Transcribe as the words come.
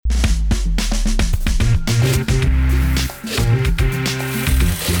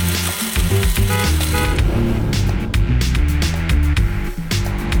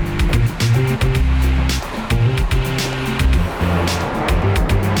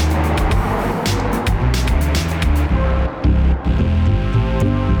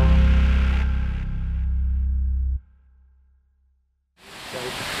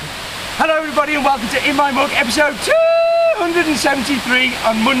My Mug, episode 273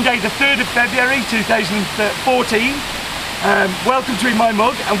 on Monday the 3rd of February 2014. Welcome to In My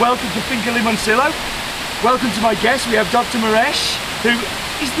Mug and welcome to Finca Limoncillo. Welcome to my guest. We have Dr. Maresh, who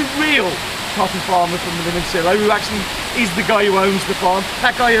is the real coffee farmer from the Limoncillo, who actually is the guy who owns the farm.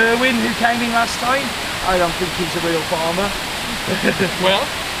 That guy Erwin who came in last time, I don't think he's a real farmer. Well,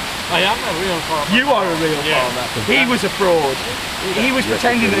 I am a real farmer. You are a real farmer. He was a fraud. He was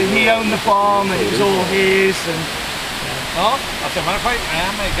pretending that he owned the farm and it was all his. And no, as a matter of fact, I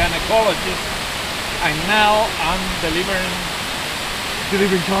am a gynecologist, and now I'm delivering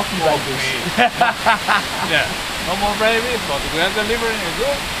coffee babies. Yeah, no more babies, but we are delivering a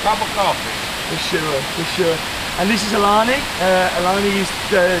good cup of coffee. For sure. And this is Alani. Alani is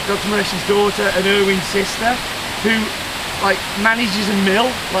Dr. Maresh's daughter and Erwin's sister, who manages a mill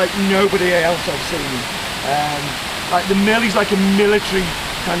like nobody else I've seen. Like the mill is like a military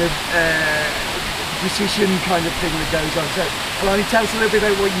kind of precision kind of thing that goes on. So Alani, tell us a little bit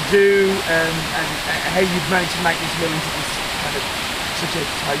about what you do and how you've managed to make this mill into this kind of such a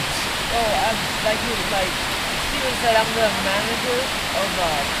tight. Oh, like Steven said, I'm the manager of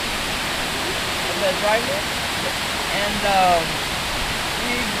the dry mill, and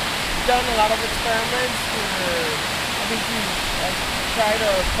we've done a lot of experiments we tried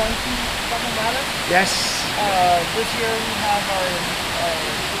our funky Guatemala. Yes. This year we have our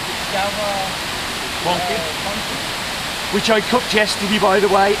Java funky. Which I cooked yesterday, by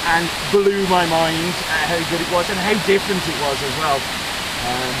the way, and blew my mind at how good it was and how different it was as well.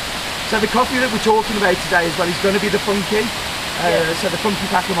 So the coffee that we're talking about today as well is going to be the funky. So the funky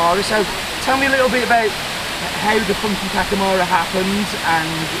Pacamara. So tell me a little bit about how the funky Pacamara happened and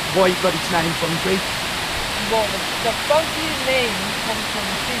why it got its name funky. Well, the funky name comes from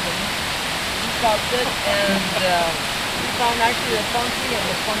Steven. He found it, and we found actually the funky and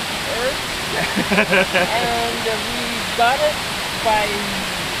the funky earth. And we got it by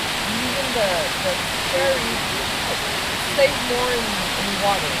using the cherry stayed more in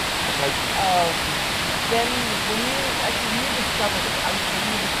water. Okay. Then when you discovered it,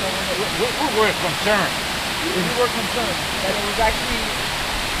 we were concerned. We were concerned that it was actually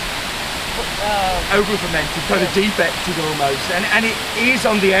over fermented, kind of defected almost, and it is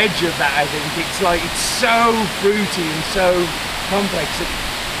on the edge of that. I think it's so fruity and so complex that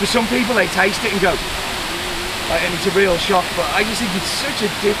for some people they taste it and go, and it's a real shock. But I just think it's such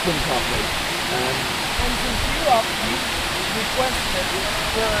a different coffee. And since you requested,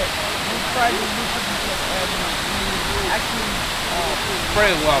 we tried to use it and we actually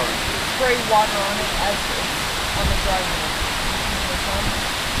spray water on it as it's on the dry mill.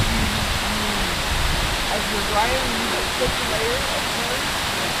 As you're drying, you need a thick layer of cherry,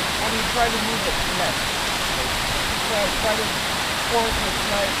 and you try to move it less. Try to pour it with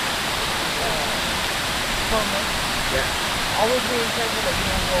nice firmness. Yeah. Always being careful that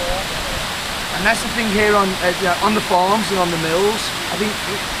you don't go over. And that's the thing here on the farms and on the mills. I think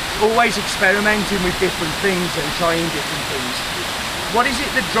always experimenting with different things and trying different things. What is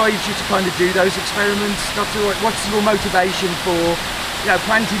it that drives you to kind of do those experiments, Doctor? What's your motivation for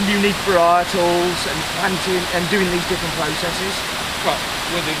planting unique varietals and planting and doing these different processes? Well,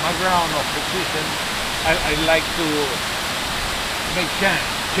 with my background of precision, I like to make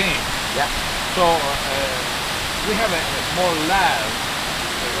change. Yeah. So we have a small lab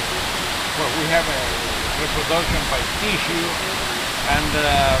where we have a reproduction by tissue, and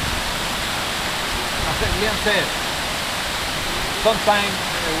as Liam said, sometimes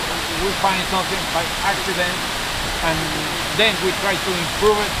we find something by accident, and then we try to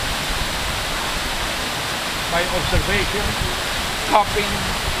improve it by observation, copying,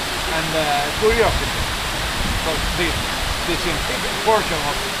 and curiosity. So the scientific portion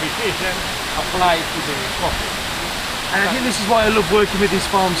of precision applies to the coffee. And I think this is why I love working with this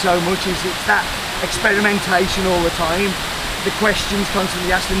farm so much, is it's that experimentation all the time, the questions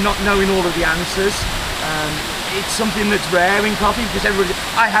constantly asked and not knowing all of the answers. It's something that's rare in coffee because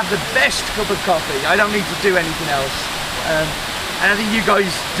I have the best cup of coffee. I don't need to do anything else. And I think you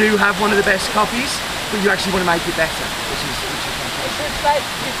guys do have one of the best coffees, but you actually want to make it better, which is fantastic. It's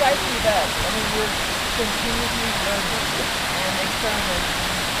precisely that. I mean, we're continuously learning and experimenting.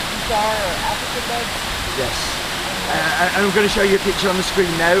 These are our African beds. Yes. And I'm going to show you a picture on the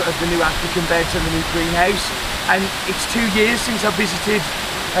screen now of the new African beds and the new greenhouse. And it's 2 years since I visited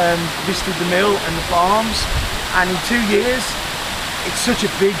the mill and the farms. And in 2 years, it's such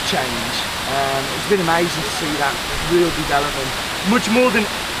a big change. It's been amazing to see that real development. Much more than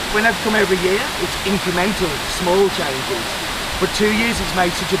when I've come every year, it's incremental, small changes. But 2 years, it's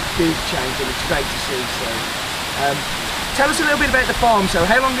made such a big change, and it's great to see. So, tell us a little bit about the farm. So,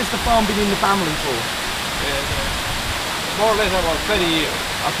 how long has the farm been in the family for? more or less about 30 years.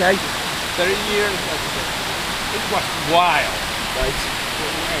 Okay. 30 years, it was wild. Right.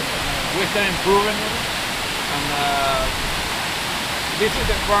 We started improving it, and this is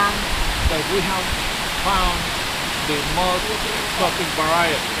the farm that we have found the most exotic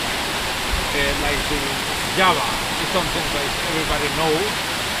variety, like the Java is something that everybody knows,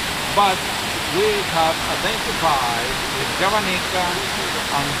 but we have identified the Javanica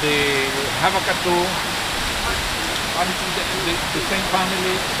and the Havakatu, the same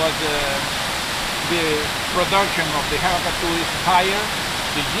family, but the production of the Havakatu is higher,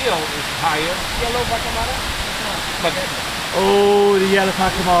 the yield is higher. Yellow Bacamara? No. But Oh, the yellow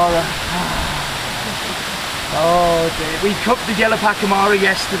Pacamara. Oh dear. We cooked the yellow Pacamara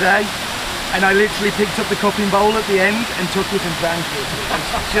yesterday, and I literally picked up the cupping bowl at the end and took it and drank it.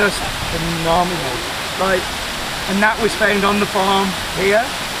 It's just phenomenal. Like, and that was found on the farm here,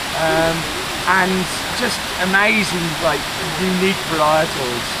 and just amazing, like unique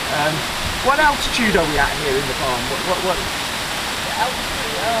varietals. What altitude are we at here in the farm? What?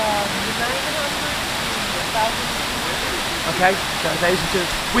 Altitude, 900 to 1,000. Okay, so 1,002,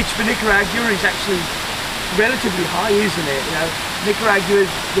 which for Nicaragua is actually relatively high, isn't it? You know, Nicaragua,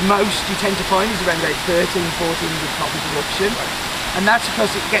 the most you tend to find is around about 13, 14 with coffee production, and that's because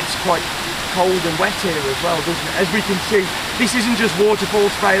it gets quite cold and wet here as well, doesn't it? As we can see, this isn't just waterfall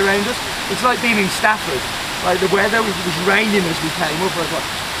spray around us, it's like being in Stafford. Like the weather, it was raining as we came up, I was like,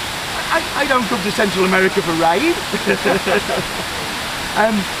 I don't come to Central America for rain.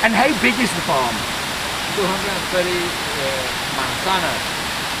 And how big is the farm? 230 manzanas.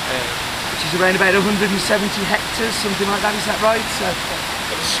 Which is around about 170 hectares, something like that, is that right? So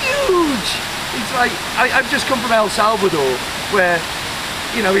it's huge! It's like, I've just come from El Salvador, where,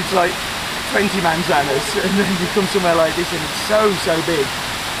 you know, it's like 20 manzanas, and then you come somewhere like this and it's so big.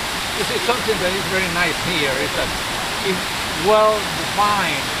 You see, something that is very nice here is that it's well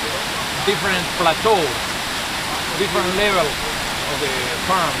defined, different plateaus, different levels of the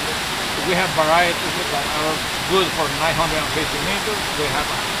farm. We have varieties that are good for 950 meters, we have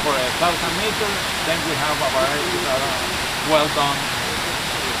for 1,000 meters, then we have a variety that are well done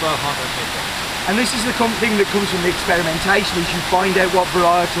 1,200 meters. And this is the thing that comes from the experimentation, is you find out what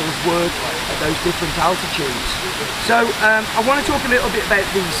varietals work at those different altitudes. So I want to talk a little bit about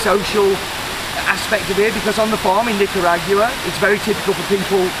the social aspect of it, because on the farm in Nicaragua, it's very typical for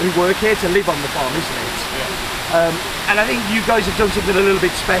people who work here to live on the farm, isn't it? Yeah. And I think you guys have done something a little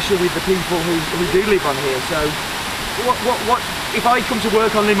bit special with the people who do live on here. So, what if I come to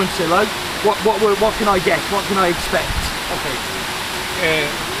work on Limoncillo? What can I get? What can I expect? Okay.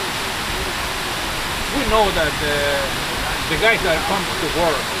 We know that the guys that come to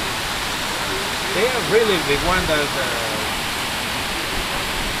work, they are really the ones that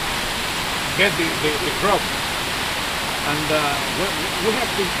get the crop, and we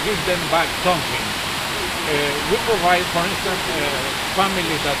have to give them back something. We provide, for instance,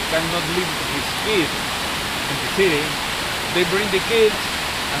 families that cannot leave his kids in the city. They bring the kids,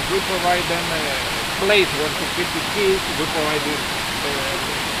 and we provide them a place where to keep the kids. We provide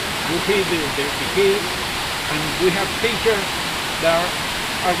we feed the kids, and we have teachers that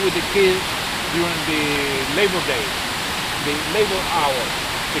are with the kids during the labor day, the labor hours.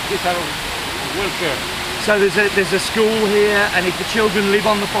 The kids are well cared. So there's a school here, and if the children live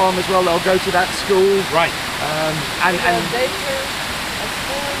on the farm as well, they'll go to that school. Right. And daycare, a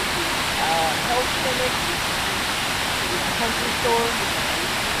school, health clinic, country store.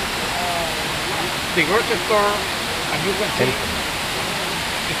 The grocery store, and you can see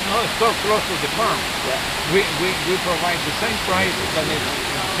it's not a store close to the farm. Yeah. We provide the same price that is in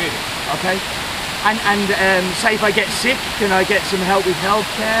the city. Okay. And say if I get sick, can I get some help with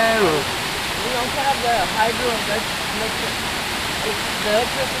healthcare or? We also have the hydro and electric. The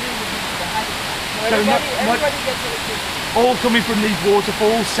electricity would be the hydro. So everybody gets electricity. All coming from these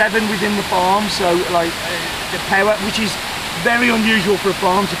waterfalls, 7 within the farm, so like the power, which is very unusual for a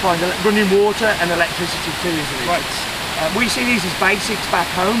farm to find running water and electricity too, isn't it? Right. We see these as basics back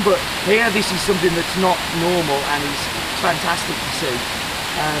home, but here this is something that's not normal, and it's fantastic to see.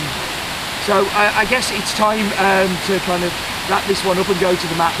 So I guess it's time to kind of wrap this one up and go to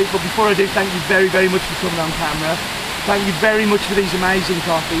the map bit, but before I do, thank you very much for coming on camera. Thank you very much for these amazing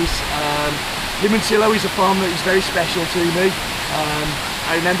coffees. Limoncillo is a farm that is very special to me.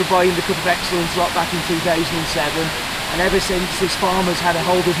 I remember buying the Cup of Excellence lot back in 2007, and ever since, this farm has had a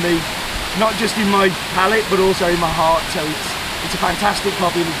hold of me, not just in my palate but also in my heart. So it's a fantastic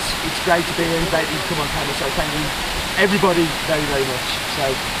coffee, and it's great to be here and great that you come on camera, so thank you everybody very much. So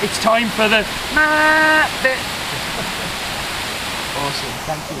it's time for the map bit. Awesome,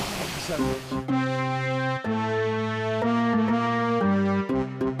 thank you so much.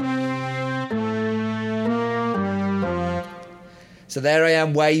 So there I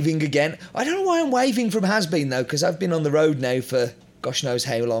am waving again. I don't know why I'm waving from Has-Been though, because I've been on the road now for gosh knows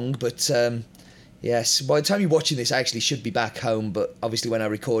how long. But yes, by the time you're watching this, I actually should be back home. But obviously when I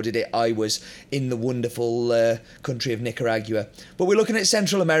recorded it, I was in the wonderful country of Nicaragua. But we're looking at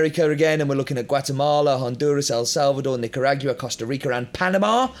Central America again, and we're looking at Guatemala, Honduras, El Salvador, Nicaragua, Costa Rica and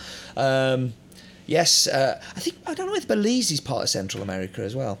Panama. Yes, I don't know if Belize is part of Central America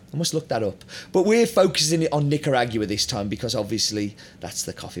as well. I must look that up. But we're focusing on Nicaragua this time because obviously that's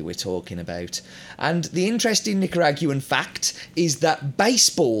the coffee we're talking about. And the interesting Nicaraguan fact is that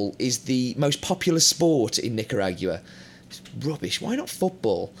baseball is the most popular sport in Nicaragua. It's rubbish. Why not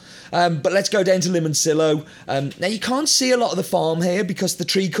football? But let's go down to Limoncillo. Now, you can't see a lot of the farm here because the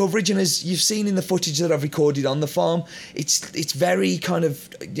tree coverage, and as you've seen in the footage that I've recorded on the farm, it's very kind of,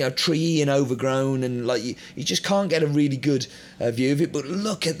 you know, treey and overgrown, and like you just can't get a really good view of it. But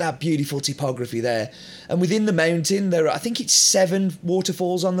look at that beautiful topography there. And within the mountain, there are, I think it's 7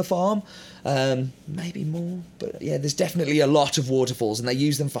 waterfalls on the farm. Maybe more, but yeah, there's definitely a lot of waterfalls, and they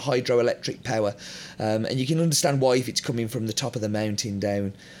use them for hydroelectric power, and you can understand why if it's coming from the top of the mountain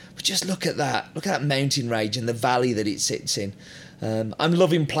down. But just look at that mountain range and the valley that it sits in. I'm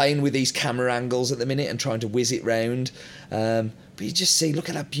loving playing with these camera angles at the minute and trying to whiz it round, but you just see, look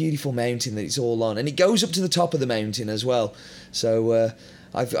at that beautiful mountain that it's all on, and it goes up to the top of the mountain as well. So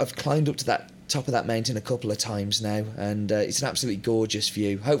I've climbed up to that top of that mountain a couple of times now, and it's an absolutely gorgeous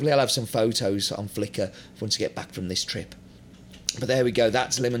view. Hopefully I'll have some photos on Flickr once I get back from this trip. But there we go,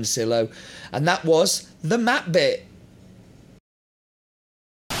 that's Limoncillo, and that was the map bit.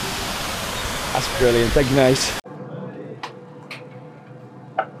 That's brilliant, thank you mate.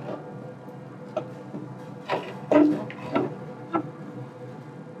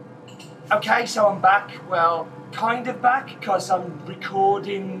 Okay, so I'm back, well, kind of back, because I'm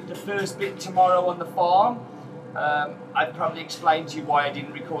recording the first bit tomorrow on the farm. I've probably explained to you why I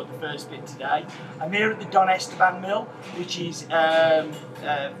didn't record the first bit today. I'm here at the Don Esteban Mill, which is the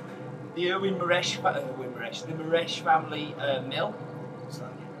Erwin Moresh, the Moresh family mill.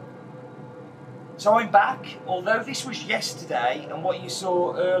 So I'm back, although this was yesterday and what you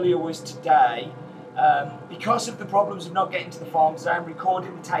saw earlier was today. Because of the problems of not getting to the farm today, I'm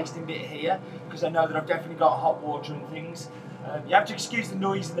recording the tasting bit here because I know that I've definitely got hot water and things. You have to excuse the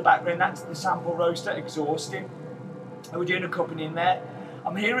noise in the background, that's the sample roaster exhausting. And we're doing a cupping in there.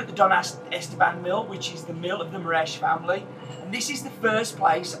 I'm here at the Don Esteban Mill, which is the mill of the Moresh family. And this is the first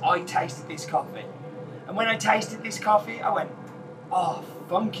place I tasted this coffee. And when I tasted this coffee, I went, oh,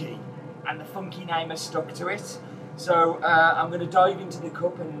 funky. And the funky name has stuck to it. So I'm going to dive into the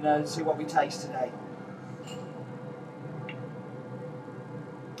cup and see what we taste today.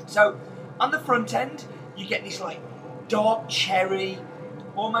 So on the front end, you get this like dark cherry,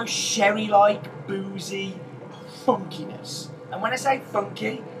 almost sherry-like, boozy funkiness. And when I say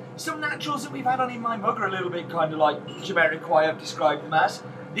funky, some naturals that we've had on in my mug are a little bit kind of like Jamiroquai I've described them as.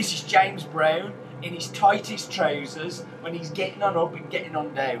 This is James Brown in his tightest trousers when he's getting on up and getting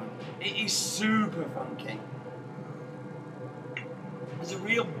on down. It is super funky. There's a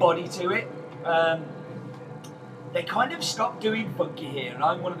real body to it. They kind of stopped doing funky here, and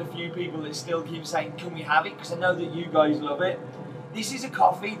I'm one of the few people that still keep saying, can we have it? Because I know that you guys love it. This is a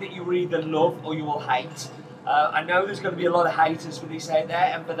coffee that you will either love or you will hate. I know there's going to be a lot of haters for this out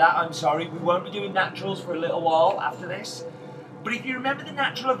there, and for that I'm sorry. We won't be doing naturals for a little while after this. But if you remember the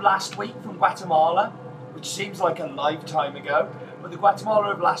natural of last week from Guatemala, which seems like a lifetime ago, but the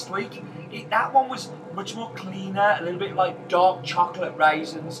Guatemala of last week, that one was much more cleaner, a little bit like dark chocolate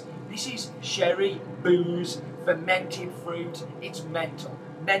raisins. This is sherry, booze, fermented fruit. It's mental.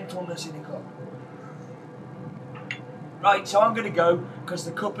 Mentalness in a cup. Right, so I'm going to go because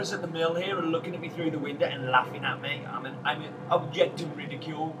the cuppers at the mill here are looking at me through the window and laughing at me. I'm an object of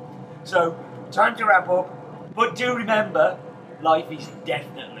ridicule. So, time to wrap up. But do remember, life is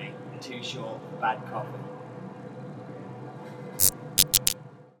definitely too short for bad coffee.